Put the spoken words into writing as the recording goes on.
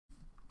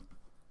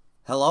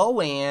Hello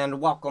and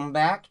welcome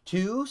back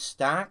to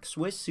Stocks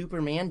with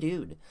Superman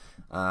Dude.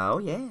 Oh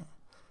yeah.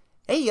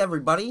 Hey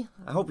everybody,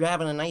 I hope you're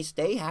having a nice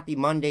day. Happy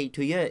Monday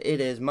to you.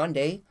 It is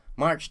Monday,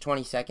 March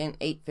 22nd,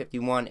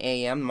 8:51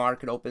 a.m.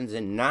 Market opens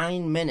in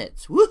 9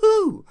 minutes.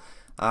 Woohoo!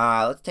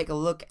 Let's take a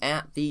look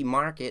at the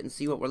market and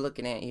see what we're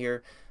looking at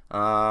here.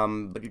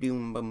 Let's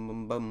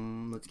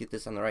get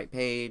this on the right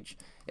page.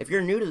 If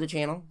you're new to the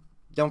channel,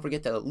 don't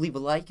forget to leave a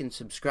like and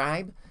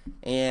subscribe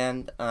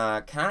and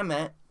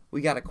comment. We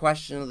got a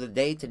question of the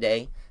day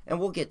today, and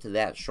we'll get to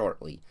that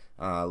shortly.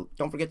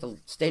 Don't forget to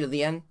stay to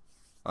the end,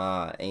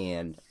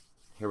 and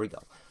here we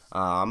go.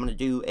 I'm going to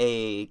do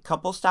a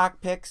couple stock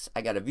picks.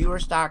 I got a viewer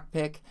stock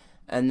pick,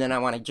 and then I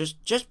want to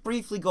just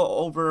briefly go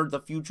over the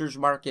futures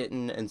market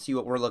and see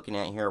what we're looking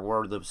at here,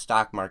 where the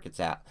stock market's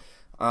at.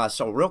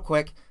 So real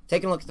quick,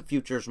 taking a look at the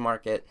futures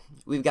market,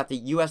 we've got the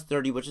US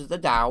 30, which is the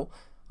Dow,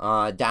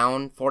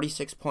 down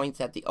 46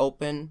 points at the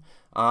open.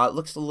 It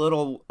looks a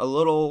little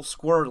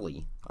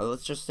squirrely.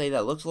 Let's just say that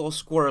it looks a little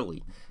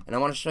squirrely, and I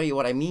want to show you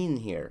what I mean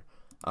here.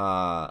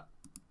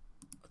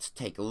 Let's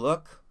take a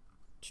look,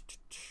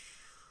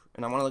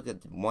 and I want to look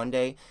at one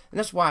day, and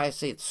that's why I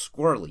say it's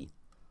squirrely.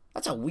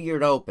 That's a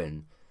weird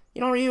open.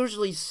 You don't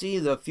usually see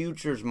the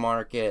futures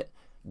market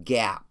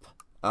gap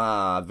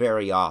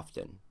very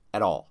often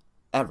at all,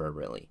 ever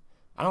really.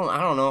 I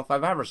don't know if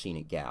I've ever seen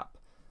it gap.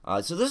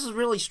 So this is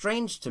really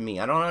strange to me.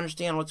 I don't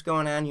understand what's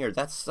going on here.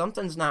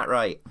 Something's not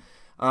right.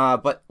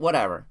 But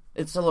whatever.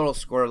 It's a little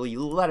squirrely.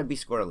 Let it be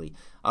squirrely.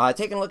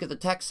 Taking a look at the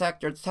tech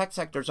sector. The tech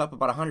sector's up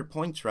about 100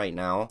 points right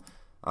now.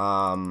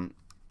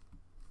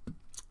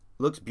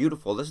 Looks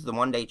beautiful. This is the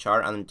one-day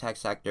chart on the tech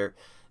sector.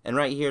 And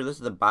right here, this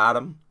is the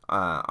bottom.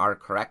 Our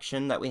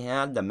correction that we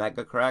had, the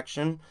mega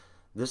correction.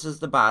 This is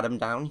the bottom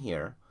down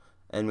here.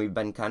 And we've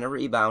been kind of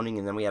rebounding.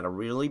 And then we had a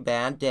really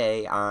bad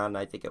day on,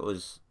 I think it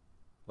was,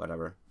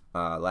 whatever,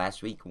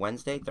 last week,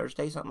 Wednesday,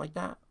 Thursday, something like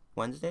that.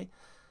 Wednesday.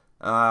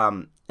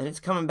 And it's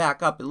coming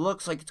back up. It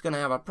looks like it's going to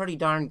have a pretty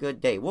darn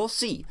good day. We'll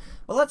see.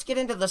 Well, let's get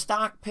into the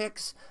stock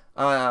picks.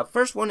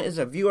 First one is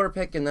a viewer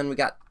pick, and then we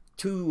got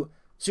two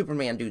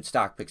Superman Dude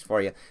stock picks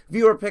for you.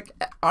 Viewer pick,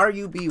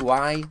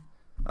 RUBY.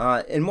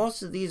 And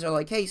most of these are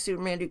like, hey,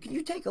 Superman Dude, can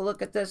you take a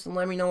look at this and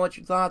let me know what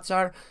your thoughts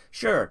are?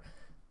 Sure.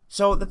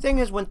 So the thing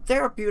is, when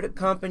therapeutic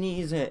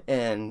companies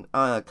and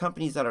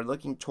companies that are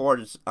looking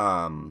towards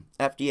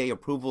FDA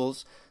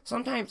approvals,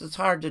 sometimes it's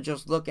hard to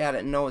just look at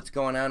it and know what's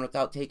going on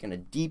without taking a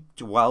deep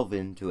delve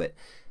into it.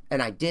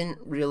 And I didn't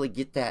really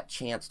get that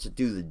chance to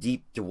do the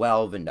deep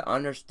delve into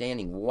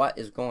understanding what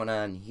is going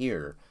on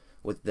here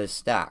with this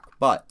stock.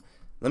 But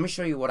let me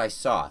show you what I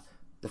saw.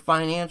 The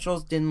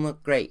financials didn't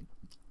look great.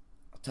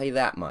 I'll tell you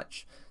that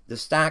much. The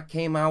stock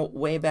came out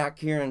way back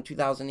here in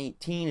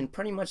 2018 and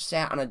pretty much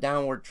sat on a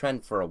downward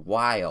trend for a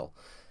while.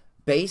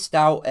 Based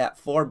out at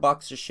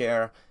 $4 a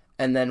share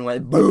and then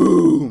went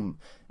boom.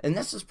 And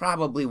this is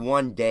probably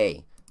one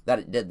day that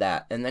it did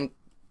that. And then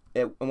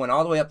it went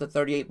all the way up to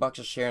 $38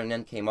 a share and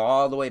then came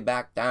all the way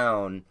back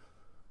down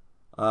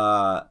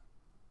to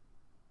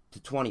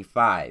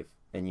 25.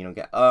 And, you know,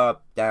 get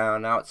up,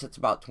 down. Now it sits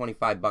about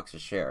 $25 a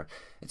share.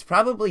 It's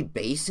probably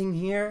basing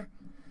here.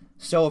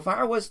 So if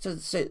I was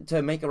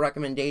to make a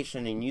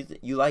recommendation and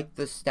you like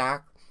this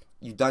stock,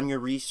 you've done your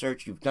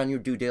research, you've done your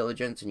due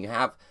diligence, and you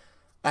have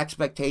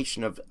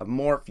expectation of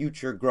more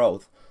future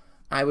growth,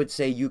 I would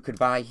say you could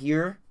buy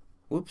here.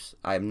 Oops,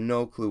 I have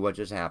no clue what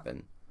just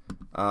happened.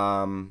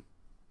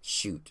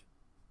 Shoot.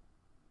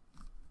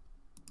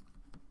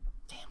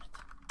 Damn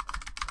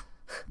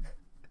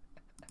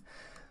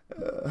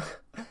it.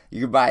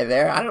 You could buy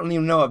there. I don't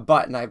even know what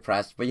button I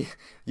pressed, but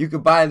you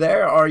could buy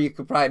there, or you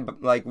could probably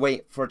like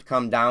wait for it to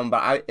come down.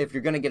 But if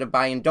you're gonna get a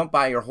buy-in, don't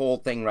buy your whole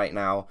thing right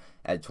now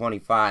at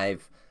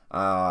 25.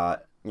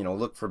 You know,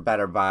 look for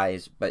better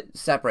buys, but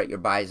separate your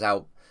buys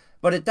out.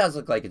 But it does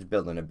look like it's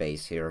building a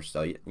base here,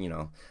 so you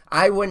know,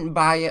 I wouldn't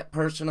buy it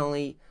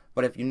personally.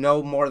 But if you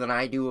know more than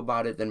I do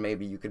about it, then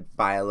maybe you could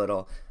buy a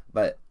little.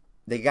 But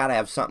they gotta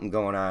have something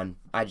going on.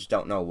 I just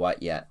don't know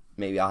what yet.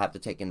 Maybe I'll have to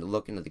take a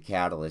look into the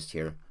catalyst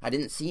here. I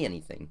didn't see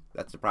anything.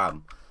 That's the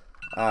problem.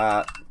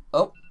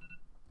 Oh.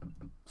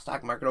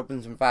 Stock market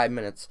opens in 5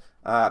 minutes.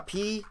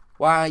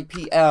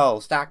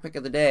 PYPL. Stock pick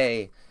of the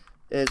day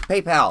is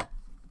PayPal.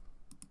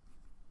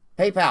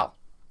 PayPal.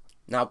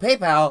 Now,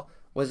 PayPal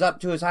was up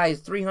to as high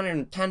as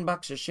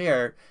 $310 a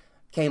share.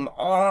 Came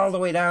all the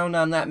way down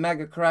on that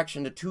mega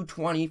correction to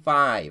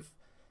 225.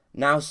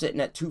 Now sitting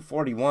at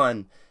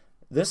 241.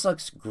 This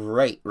looks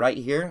great right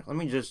here. Let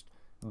me just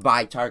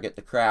buy target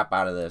the crap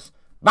out of this.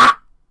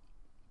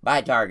 Buy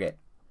target.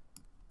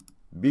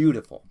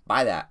 Beautiful.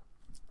 Buy that.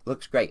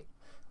 Looks great.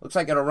 Looks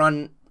like it'll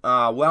run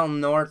well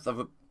north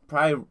of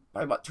probably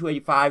about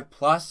 285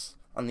 plus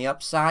on the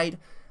upside.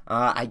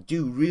 I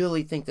do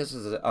really think this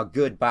is a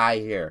good buy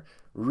here.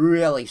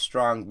 Really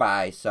strong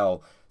buy.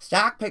 So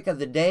stock pick of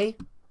the day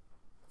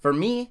for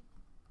me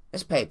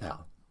is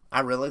PayPal. I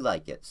really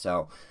like it.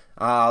 So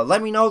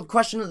let me know. The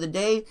question of the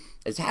day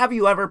is, have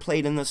you ever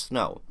played in the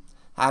snow?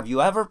 Have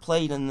you ever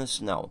played in the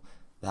snow?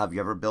 Have you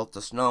ever built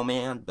a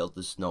snowman, built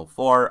a snow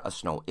fort, a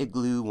snow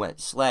igloo, went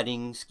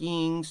sledding,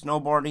 skiing,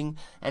 snowboarding,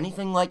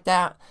 anything like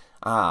that?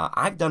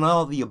 I've done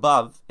all of the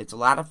above. It's a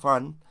lot of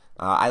fun.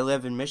 I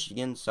live in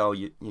Michigan, so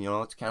you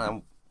know it's kind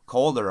of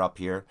colder up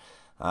here,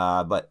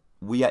 but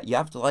you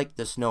have to like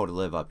the snow to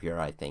live up here,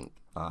 I think.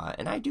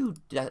 And I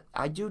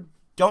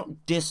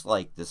don't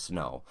dislike the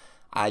snow.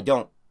 I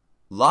don't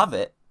love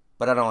it,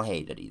 but I don't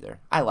hate it either.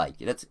 I like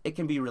it. It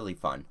can be really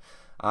fun.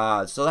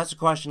 So that's the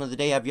question of the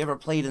day. Have you ever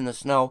played in the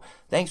snow?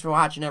 Thanks for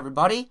watching,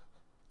 everybody.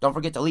 Don't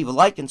forget to leave a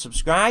like and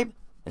subscribe,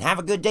 and have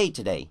a good day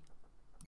today.